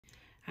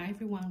Hi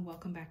everyone,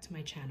 welcome back to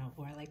my channel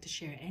where I like to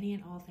share any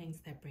and all things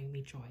that bring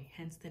me joy,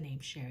 hence the name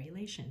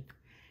Sharelation.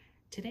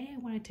 Today I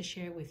wanted to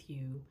share with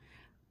you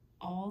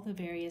all the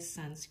various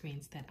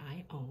sunscreens that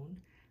I own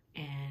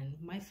and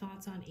my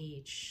thoughts on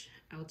each.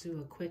 I'll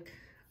do a quick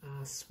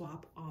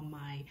swap on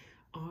my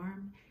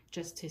arm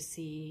just to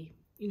see,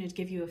 to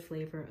give you a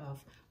flavor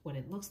of what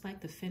it looks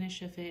like, the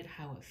finish of it,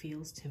 how it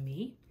feels to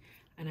me.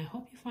 And I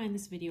hope you find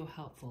this video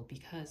helpful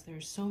because there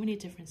are so many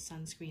different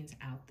sunscreens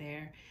out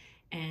there.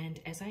 And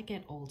as I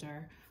get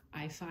older,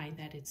 I find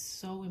that it's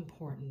so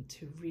important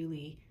to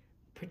really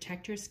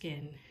protect your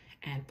skin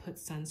and put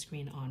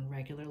sunscreen on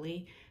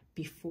regularly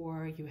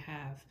before you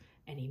have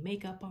any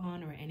makeup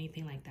on or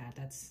anything like that.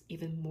 That's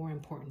even more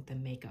important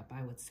than makeup,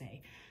 I would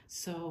say.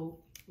 So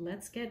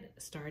let's get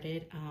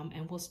started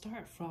and we'll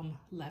start from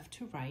left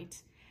to right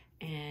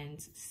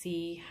and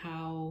see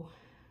how,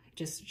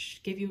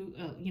 just give you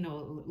a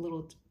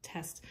little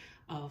test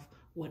of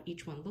what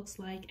each one looks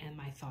like and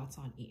my thoughts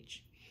on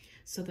each.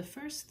 So the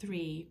first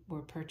three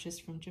were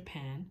purchased from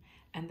Japan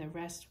and the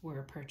rest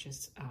were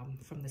purchased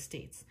from the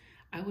States.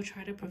 I will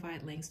try to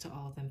provide links to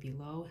all of them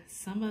below.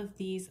 Some of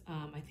these,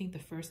 I think the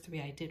first three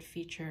I did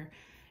feature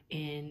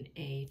in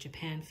a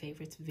Japan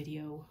favorites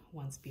video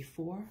once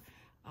before,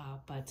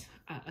 but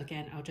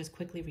again, I'll just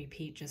quickly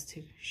repeat just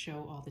to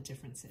show all the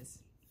differences.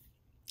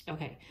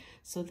 Okay,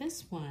 so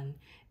this one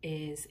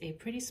is a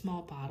pretty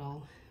small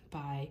bottle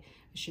by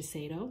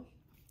Shiseido.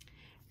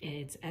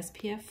 It's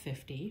SPF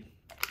 50.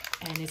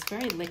 And it's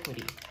very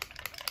liquidy.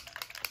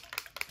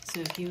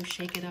 So if you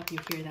shake it up, you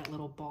hear that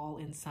little ball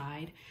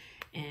inside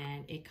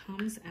and it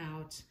comes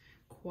out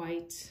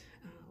quite,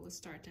 let's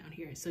start down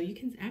here. So you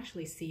can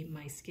actually see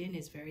my skin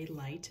is very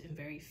light and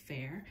very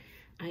fair.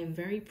 I am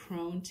very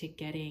prone to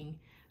getting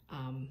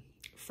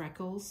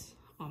freckles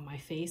on my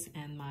face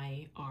and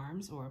my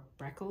arms, or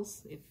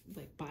freckles,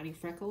 like body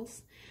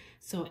freckles.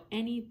 So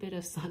any bit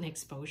of sun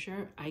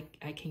exposure, I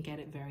can get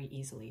it very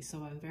easily.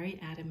 So I'm very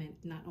adamant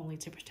not only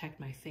to protect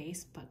my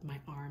face, but my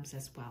arms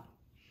as well.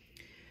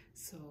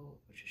 So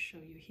I'll just show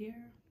you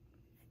here.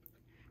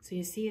 So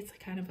you see it's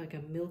kind of like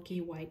a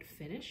milky white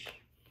finish.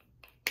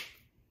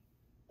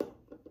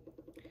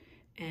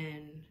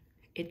 And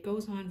it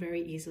goes on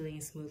very easily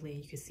and smoothly.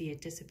 You can see it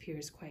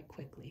disappears quite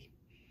quickly.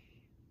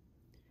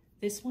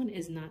 This one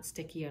is not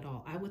sticky at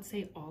all. I would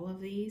say all of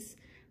these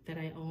that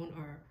I own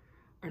are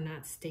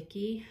not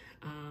sticky.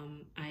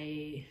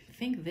 I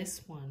think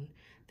this one,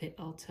 the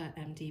Elta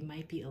MD,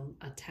 might be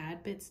a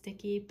tad bit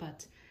sticky,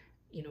 but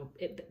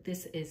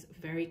this is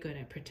very good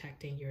at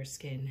protecting your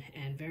skin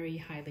and very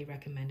highly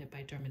recommended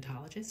by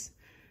dermatologists.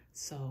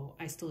 So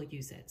I still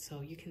use it. So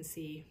you can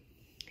see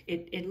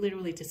it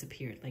literally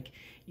disappeared. Like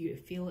you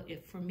feel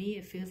it, for me,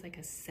 it feels like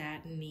a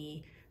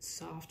satiny,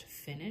 soft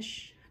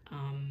finish.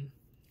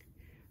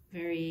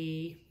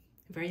 Very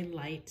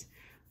light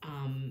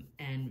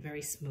and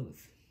very smooth.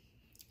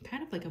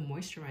 Kind of like a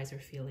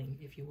moisturizer feeling,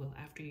 if you will,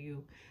 after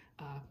you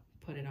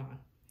put it on.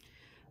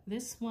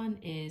 This one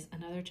is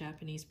another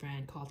Japanese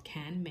brand called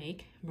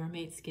Canmake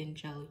Mermaid Skin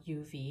Gel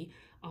UV,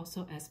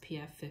 also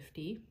SPF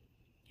 50.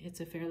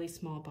 It's a fairly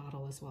small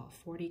bottle as well,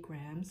 40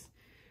 grams.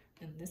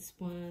 And this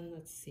one,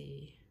 let's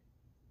see,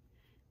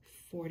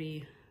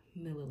 40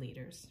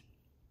 milliliters.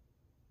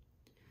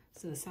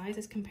 So the size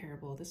is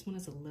comparable. This one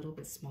is a little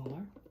bit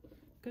smaller.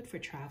 Good for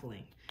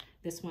traveling.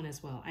 This one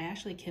as well. I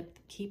actually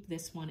keep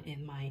this one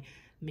in my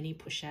mini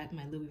pochette,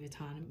 my Louis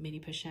Vuitton mini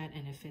pochette,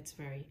 and it fits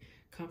very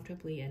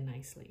comfortably and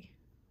nicely.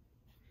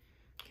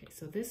 Okay,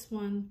 so this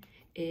one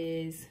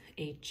is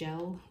a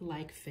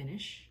gel-like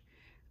finish,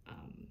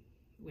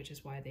 which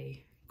is why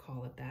they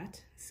call it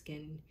that,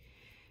 Skin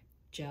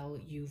Gel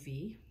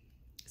UV.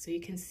 So you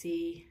can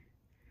see,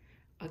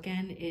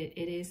 again,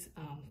 it is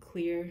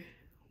clear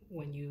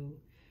when you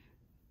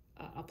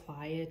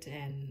apply it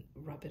and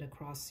rub it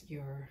across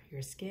your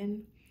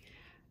skin.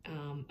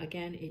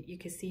 Again, you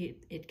can see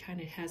it kind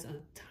of has a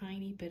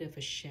tiny bit of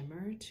a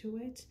shimmer to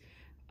it,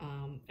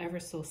 ever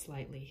so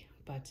slightly,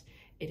 but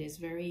it is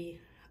very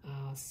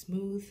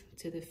smooth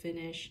to the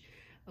finish,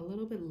 a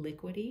little bit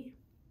liquidy,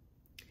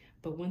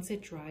 but once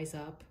it dries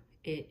up,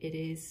 you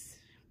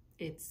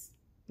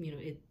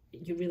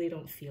really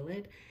don't feel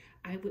it.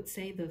 I would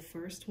say the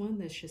first one,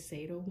 the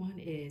Shiseido one,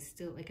 is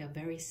still like a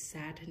very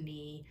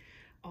satiny,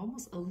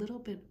 almost a little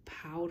bit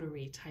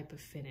powdery type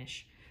of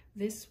finish.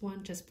 This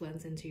one just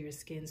blends into your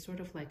skin, sort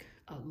of like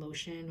a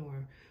lotion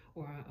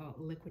or a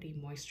liquidy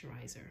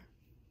moisturizer.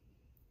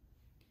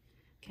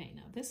 Okay,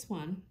 now this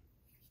one,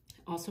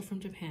 also from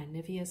Japan,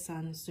 Nivea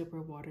Sun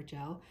Super Water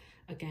Gel,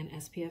 again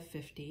SPF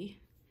 50,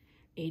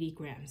 80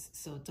 grams,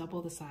 so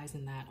double the size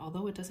in that.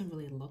 Although it doesn't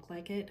really look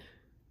like it,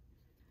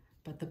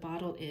 but the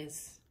bottle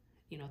is,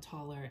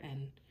 taller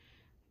and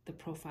the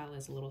profile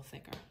is a little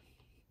thicker.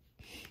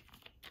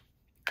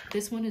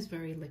 This one is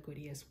very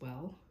liquidy as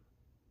well.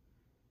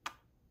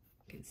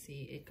 You can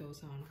see it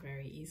goes on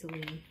very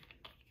easily.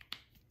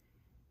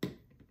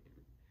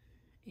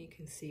 You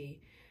can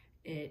see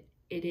it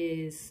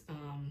is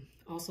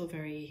also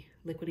very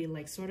liquidy,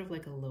 like sort of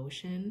like a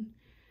lotion,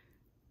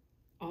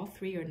 All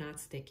three are not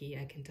sticky.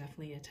 I can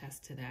definitely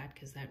attest to that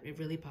because it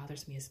really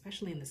bothers me,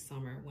 especially in the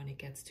summer when it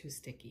gets too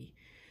sticky.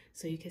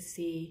 So you can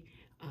see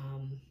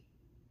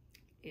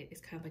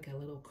it's kind of like a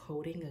little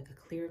coating, like a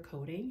clear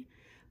coating.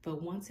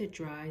 But once it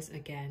dries,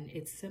 again,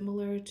 it's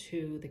similar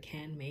to the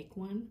Canmake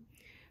one,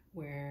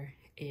 where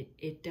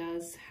it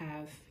does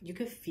have, you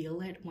could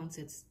feel it once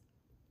it's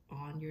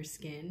on your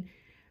skin.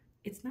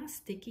 It's not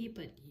sticky,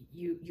 but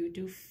you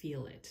do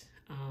feel it.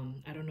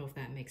 I don't know if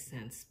that makes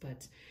sense,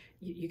 but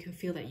you can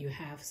feel that you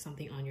have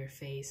something on your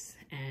face,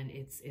 and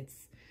it's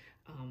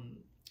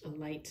a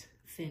light,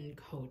 thin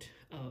coat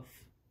of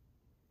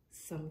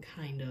some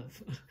kind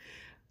of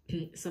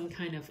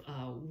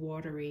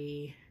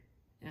watery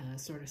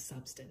sort of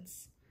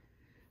substance.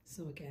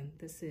 So again,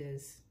 this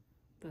is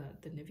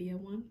the Nivea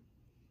one.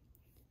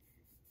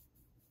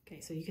 Okay,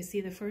 so you can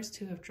see the first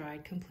two have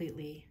dried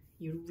completely.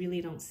 You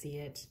really don't see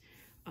it.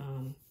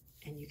 And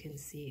you can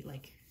see,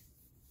 like,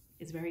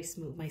 it's very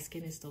smooth. My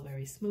skin is still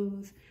very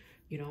smooth.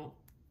 You don't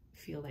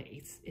feel that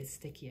it's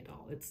sticky at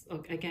all. It's,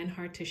 again,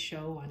 hard to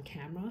show on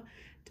camera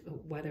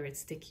whether it's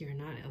sticky or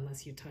not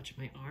unless you touch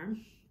my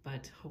arm,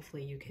 but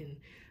hopefully you can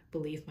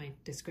believe my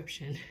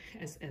description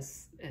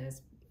as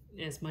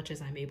much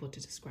as I'm able to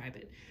describe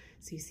it.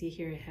 So you see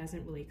here, it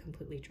hasn't really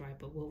completely dried,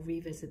 but we'll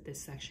revisit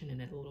this section in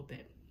a little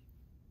bit.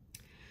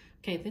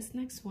 Okay, this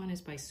next one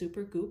is by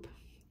Supergoop.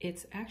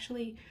 It's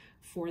actually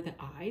for the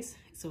eyes,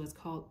 so it's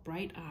called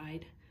Bright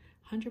Eyed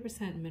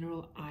 100%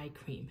 Mineral Eye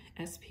Cream,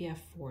 SPF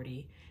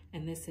 40,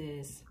 and this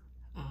is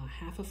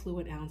half a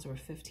fluid ounce or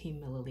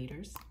 15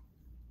 milliliters.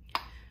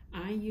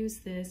 I use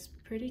this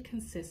pretty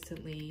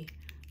consistently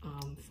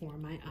for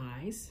my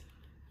eyes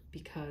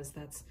because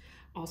that's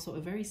also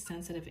a very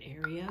sensitive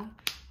area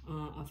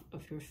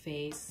of your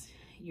face.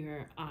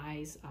 Your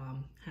eyes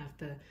have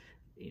the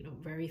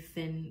very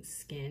thin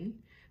skin,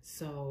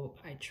 so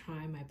I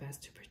try my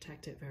best to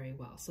protect it very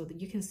well. So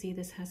that you can see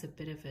this has a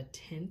bit of a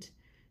tint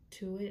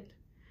to it,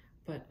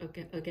 but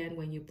again,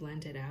 when you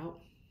blend it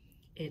out,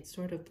 it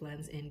sort of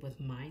blends in with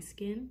my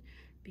skin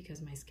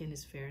because my skin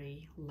is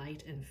very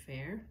light and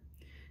fair.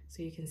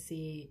 So you can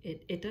see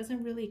it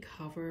doesn't really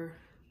cover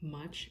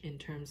much in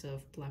terms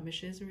of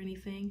blemishes or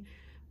anything,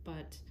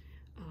 but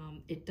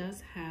it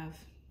does have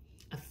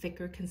a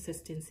thicker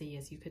consistency,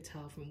 as you could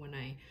tell from when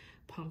I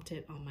pumped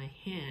it on my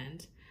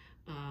hand.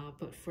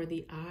 But for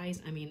the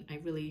eyes, I mean, I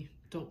really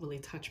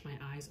don't touch my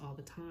eyes all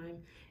the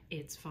time.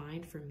 It's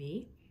fine for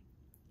me.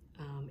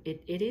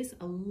 It is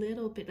a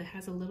little bit, it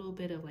has a little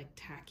bit of like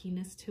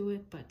tackiness to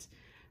it, but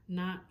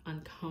not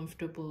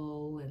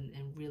uncomfortable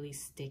and really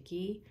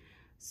sticky.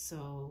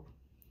 So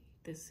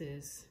this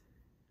is,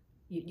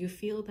 you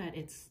feel that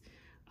it's,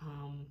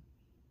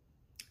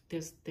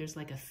 there's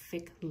like a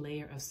thick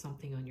layer of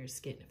something on your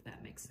skin, if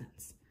that makes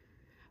sense.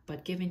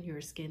 But given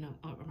your skin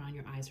around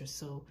your eyes are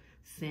so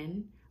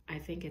thin, I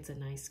think it's a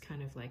nice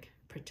kind of like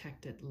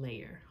protected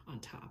layer on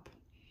top.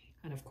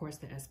 And of course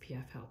the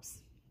SPF helps.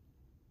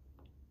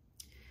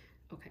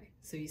 Okay,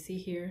 so you see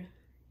here,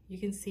 you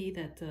can see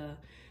that the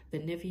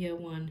Nivea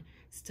one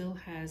still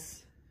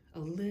has a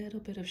little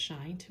bit of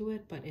shine to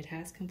it, but it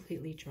has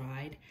completely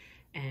dried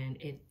and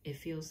it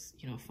feels,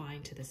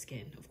 fine to the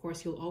skin. Of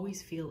course, you'll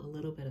always feel a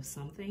little bit of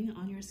something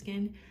on your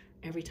skin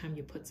every time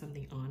you put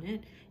something on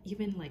it,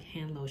 even like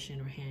hand lotion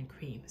or hand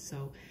cream.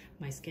 So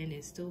my skin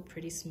is still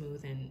pretty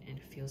smooth and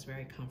it feels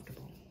very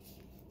comfortable.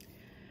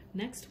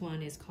 Next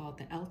one is called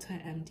the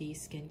Elta MD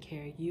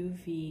Skincare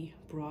UV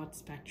Broad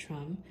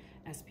Spectrum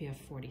SPF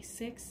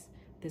 46.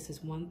 This is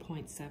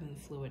 1.7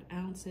 fluid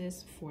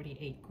ounces,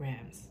 48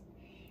 grams.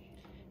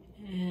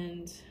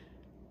 And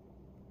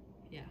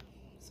yeah,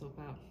 so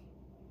about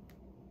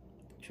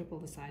triple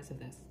the size of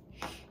this.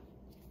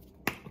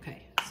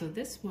 Okay, so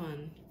this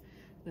one,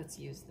 let's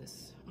use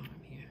this arm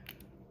here.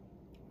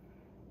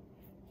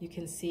 You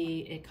can see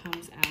it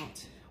comes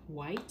out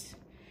white.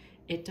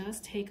 It does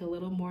take a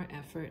little more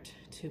effort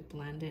to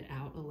blend it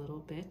out a little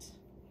bit,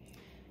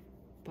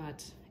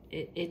 but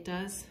it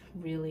does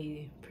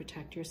really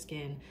protect your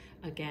skin.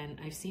 Again,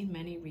 I've seen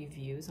many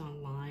reviews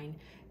online,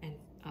 and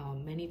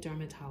many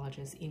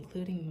dermatologists,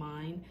 including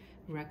mine,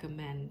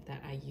 recommend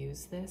that I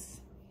use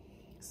this.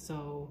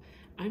 So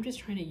I'm just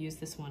trying to use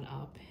this one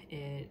up.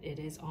 It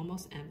is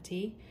almost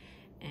empty,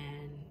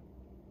 and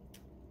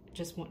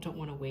just don't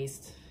want to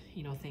waste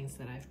things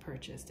that I've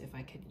purchased if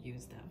I could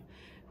use them.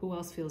 Who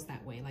else feels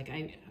that way? Like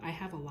I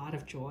have a lot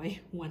of joy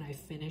when I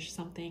finish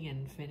something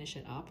and finish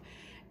it up,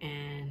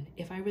 and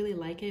if I really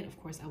like it,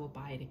 of course I will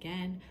buy it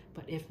again,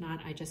 but if not,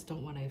 I just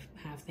don't want to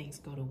have things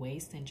go to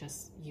waste and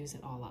just use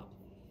it all up.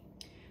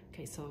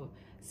 Okay, so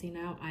see,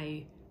 now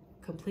I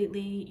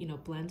completely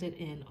blend it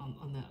in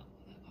on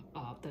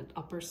the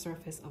upper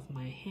surface of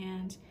my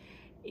hand.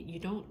 You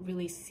don't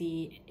really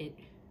see it,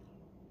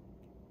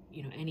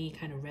 any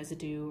kind of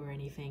residue or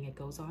anything. It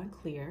goes on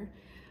clear.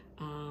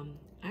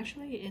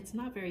 Actually, it's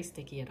not very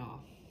sticky at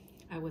all.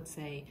 I would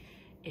say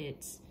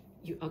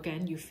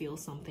you feel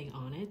something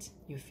on it.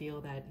 You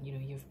feel that,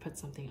 you've put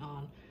something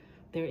on.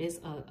 There is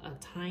a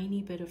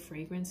tiny bit of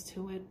fragrance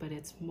to it, but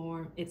it's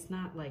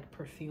not like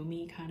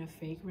perfumey kind of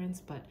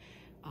fragrance, but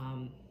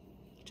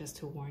Just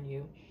to warn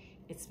you,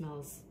 it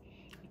smells,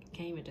 I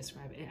can't even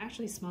describe it. It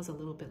actually smells a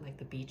little bit like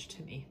the beach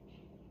to me.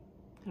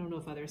 I don't know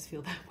if others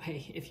feel that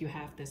way. If you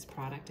have this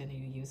product and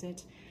you use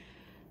it,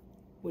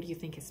 what do you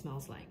think it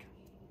smells like?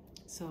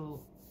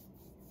 So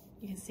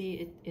you can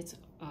see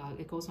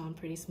it goes on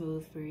pretty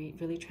smooth,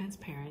 really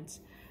transparent.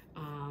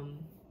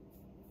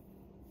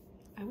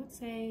 I would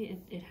say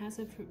it has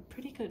a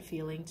pretty good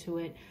feeling to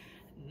it,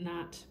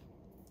 not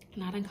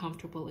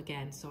uncomfortable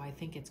again. So I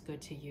think it's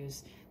good to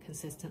use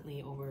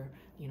consistently over,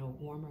 you know,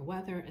 warmer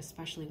weather,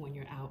 especially when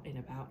you're out and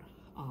about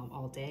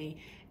all day,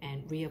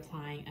 and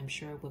reapplying I'm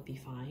sure would be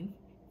fine.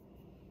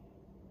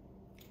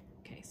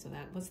 Okay, so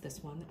that was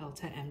this one,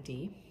 Elta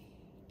MD.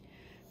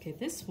 Okay,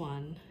 this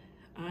one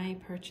I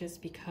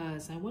purchased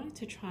because I wanted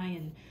to try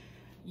and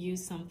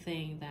use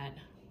something that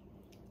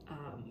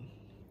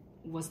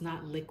was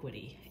not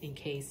liquidy, in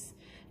case,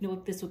 you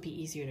know, this would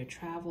be easier to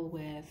travel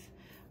with.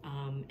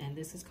 And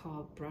this is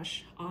called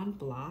Brush on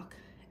Block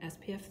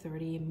SPF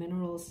 30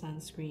 Mineral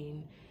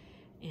Sunscreen,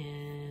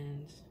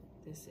 and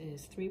this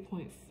is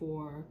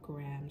 3.4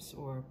 grams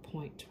or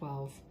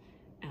 0.12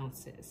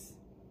 ounces.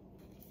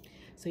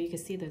 So you can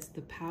see this,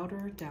 the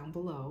powder down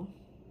below,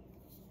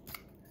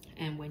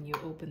 and when you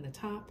open the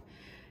top,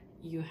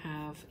 you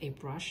have a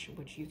brush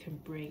which you can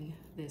bring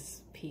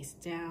this piece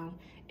down.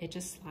 It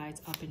just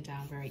slides up and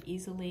down very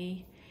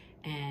easily.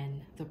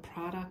 And the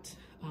product,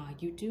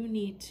 you do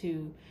need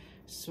to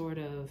sort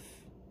of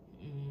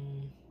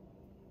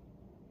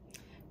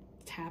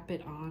tap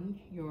it on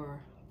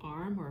your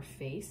arm or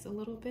face a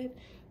little bit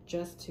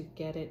just to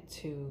get it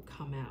to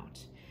come out.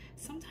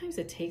 Sometimes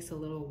it takes a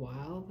little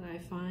while, that I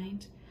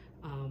find,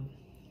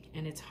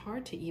 and it's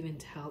hard to even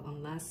tell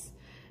unless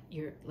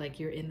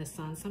you're in the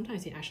sun.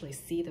 Sometimes you actually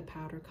see the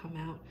powder come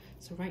out.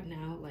 So right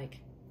now,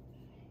 like,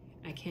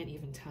 I can't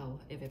even tell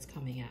if it's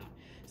coming out.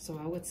 So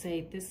I would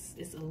say this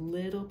is a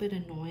little bit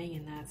annoying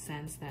in that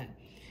sense that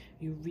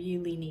you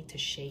really need to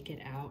shake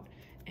it out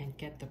and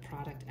get the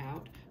product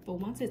out. But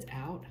once it's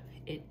out,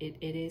 it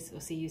is,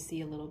 see, you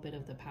see a little bit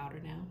of the powder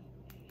now.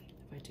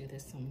 If I do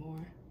this some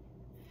more.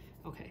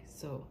 Okay,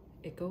 so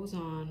it goes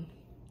on.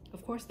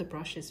 Of course, the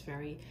brush is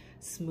very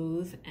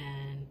smooth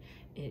and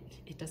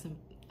it doesn't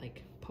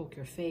like poke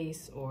your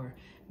face or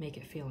make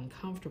it feel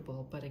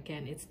uncomfortable. But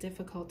again, it's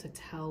difficult to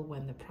tell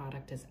when the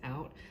product is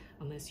out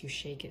unless you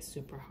shake it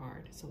super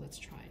hard. So let's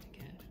try it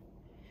again.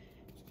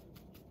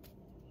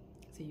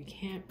 So you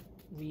can't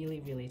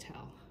really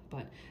tell,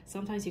 but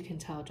sometimes you can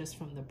tell just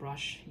from the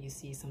brush. You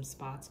see some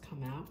spots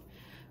come out.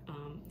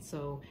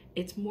 So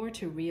it's more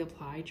to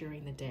reapply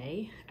during the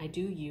day. I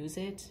do use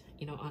it,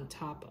 you know, on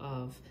top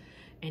of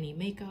any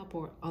makeup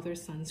or other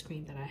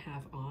sunscreen that I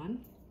have on.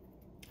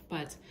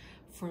 But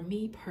for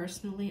me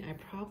personally, I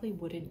probably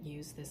wouldn't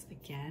use this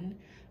again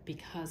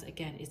because,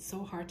 again, it's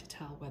so hard to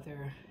tell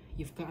whether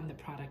you've gotten the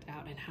product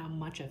out and how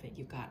much of it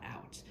you got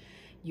out.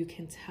 You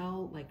can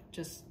tell, like,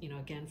 just, you know,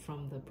 again,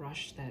 from the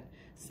brush that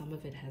some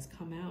of it has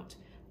come out,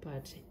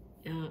 but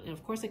and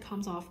of course it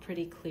comes off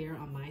pretty clear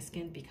on my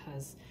skin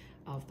because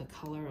of the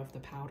color of the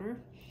powder.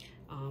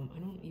 I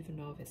don't even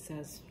know if it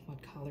says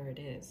what color it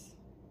is,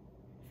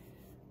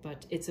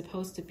 but it's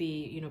supposed to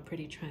be, you know,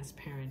 pretty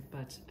transparent.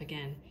 But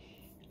again,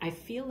 I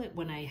feel it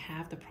when I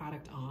have the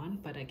product on,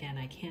 but again,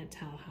 I can't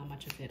tell how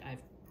much of it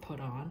I've put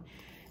on,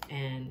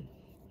 and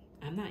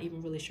I'm not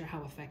even really sure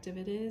how effective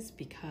it is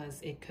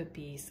because it could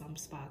be some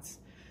spots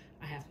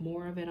I have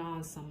more of it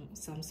on,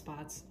 some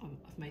spots of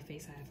my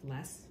face I have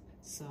less.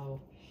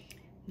 So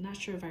I'm not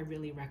sure if I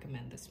really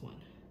recommend this one,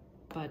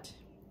 but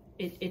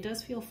it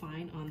does feel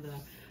fine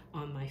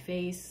on my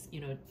face,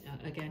 you know,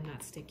 again,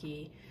 not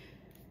sticky,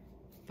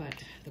 but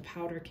the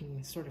powder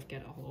can sort of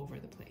get all over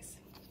the place.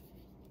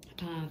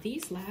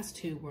 These last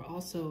two were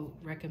also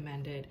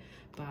recommended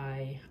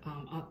by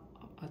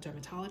a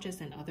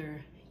dermatologist and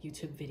other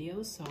YouTube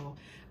videos, so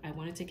I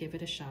wanted to give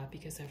it a shot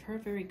because I've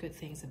heard very good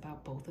things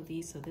about both of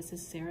these. So this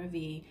is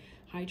Cerave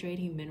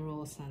Hydrating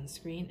Mineral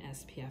Sunscreen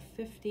SPF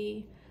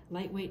 50,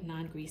 lightweight,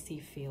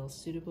 non-greasy feel,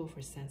 suitable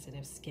for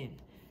sensitive skin.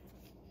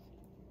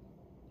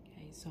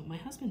 Okay, so my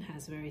husband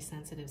has very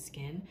sensitive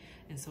skin,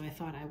 and so I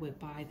thought I would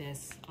buy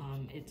this.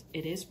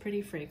 It is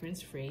pretty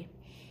fragrance free,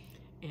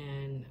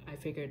 and I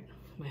figured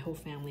my whole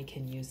family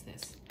can use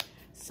this.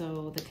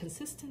 So the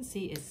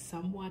consistency is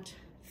somewhat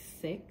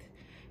thick,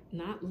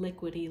 not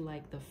liquidy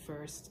like the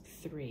first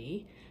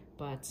three,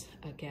 but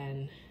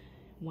again,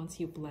 once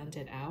you blend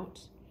it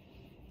out,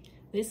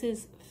 this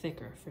is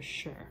thicker for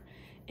sure,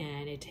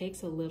 and it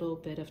takes a little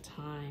bit of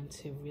time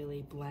to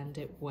really blend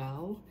it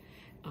well,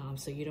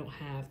 so you don't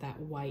have that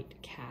white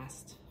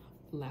cast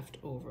left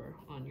over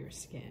on your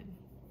skin.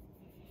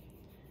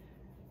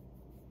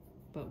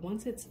 But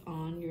once it's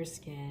on your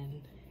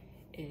skin,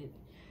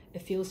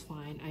 it feels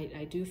fine.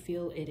 I do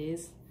feel it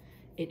is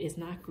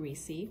not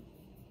greasy,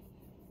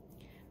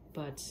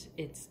 but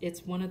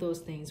it's one of those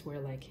things where,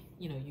 like,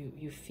 you know,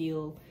 you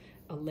feel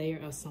a layer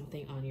of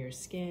something on your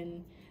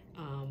skin.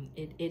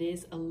 It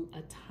is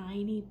a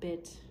tiny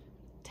bit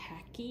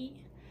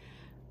tacky,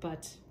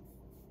 but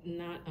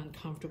not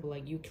uncomfortable.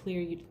 Like you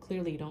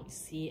clearly don't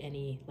see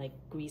any like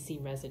greasy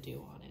residue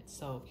on it.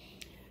 So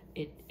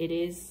it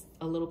is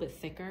a little bit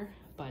thicker,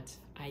 but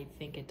I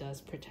think it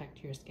does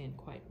protect your skin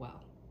quite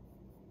well.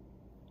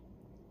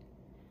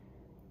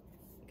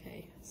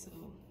 Okay, so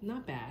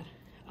not bad.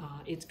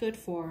 It's good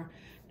for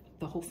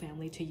the whole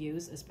family to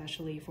use,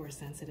 especially for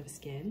sensitive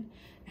skin.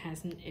 It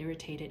hasn't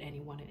irritated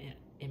anyone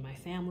in my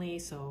family,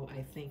 so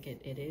I think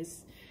it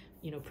is,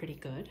 you know, pretty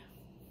good.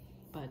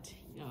 But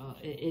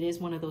it is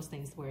one of those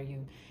things where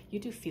you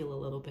do feel a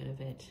little bit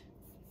of it.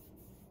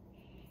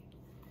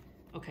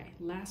 Okay,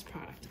 last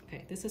product.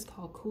 Okay, this is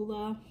called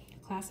Coola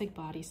Classic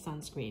Body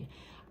Sunscreen.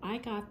 I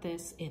got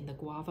this in the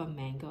Guava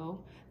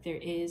Mango. There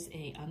is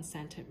a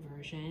unscented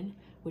version,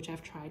 which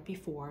I've tried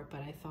before,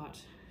 but I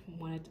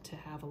wanted to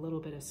have a little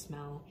bit of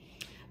smell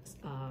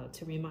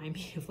to remind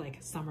me of like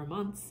summer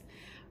months.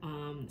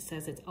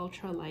 Says it's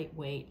ultra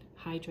lightweight,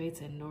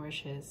 hydrates and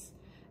nourishes,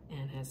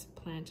 and has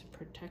plant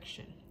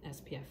protection,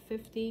 SPF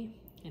 50,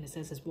 and it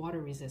says it's water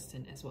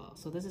resistant as well.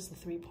 So this is the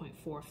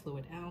 3.4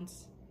 fluid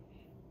ounce.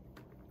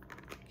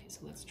 Okay,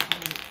 so let's try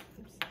it.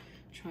 Oops.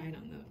 Try it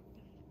on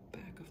the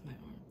back of my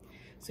arm.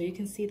 So you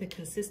can see the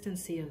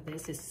consistency of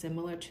this is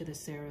similar to the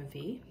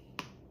Cerave.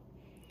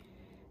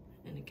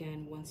 And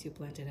again, once you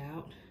blend it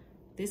out,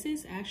 this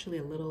is actually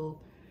a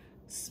little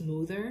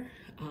smoother,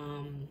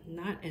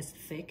 not as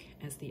thick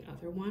as the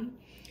other one.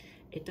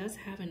 It does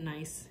have a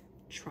nice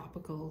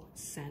tropical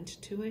scent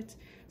to it,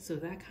 so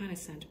if that kind of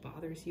scent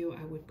bothers you,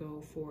 I would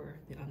go for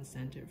the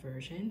unscented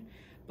version.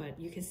 But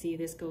you can see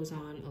this goes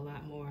on a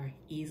lot more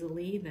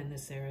easily than the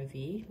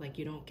Cerave. Like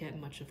you don't get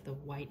much of the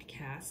white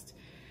cast,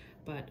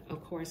 but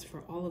of course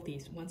for all of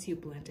these, once you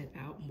blend it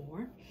out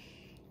more,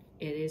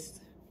 it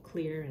is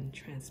clear and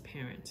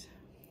transparent.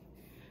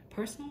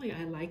 Personally,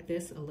 I like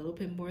this a little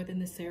bit more than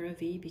the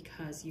Cerave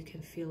because you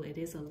can feel it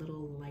is a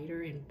little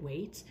lighter in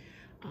weight.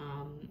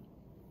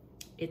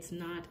 It's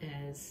not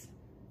as,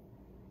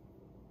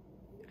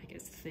 I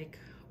guess, thick,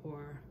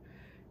 or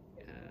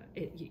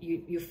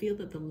you feel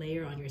that the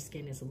layer on your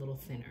skin is a little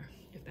thinner,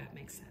 if that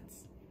makes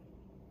sense.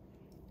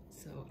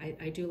 So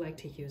I do like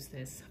to use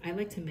this. I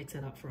like to mix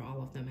it up for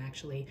all of them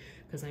actually,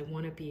 because I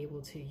want to be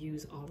able to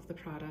use all of the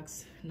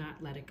products,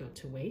 not let it go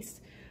to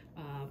waste.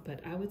 But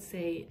I would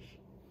say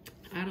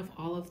out of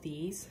all of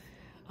these,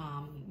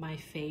 my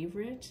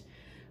favorite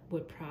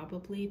would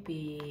probably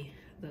be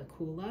the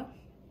Coola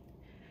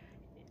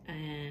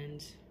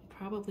and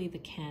probably the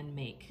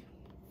Canmake.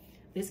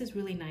 This is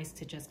really nice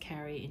to just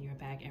carry in your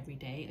bag every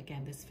day.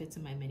 Again, this fits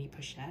in my mini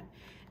pochette,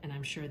 and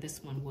I'm sure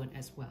this one would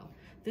as well.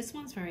 This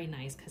one's very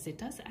nice because it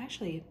does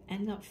actually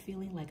end up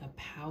feeling like a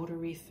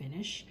powdery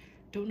finish.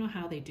 Don't know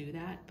how they do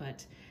that,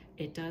 but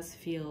it does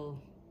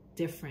feel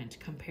different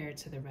compared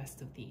to the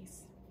rest of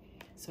these.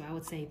 So I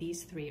would say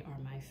these three are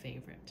my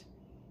favorite.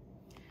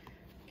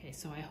 Okay,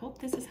 so I hope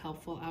this is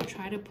helpful. I'll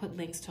try to put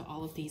links to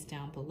all of these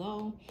down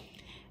below.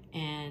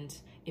 And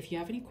if you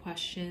have any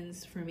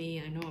questions for me,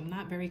 I know I'm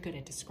not very good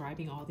at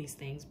describing all these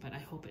things, but I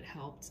hope it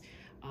helped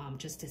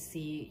just to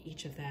see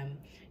each of them,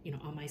 you know,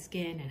 on my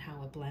skin and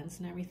how it blends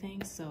and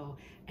everything. So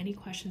any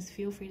questions,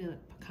 feel free to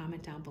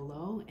comment down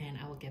below and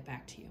I will get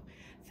back to you.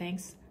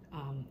 Thanks.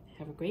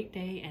 Have a great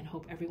day and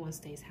hope everyone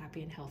stays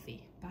happy and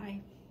healthy.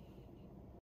 Bye.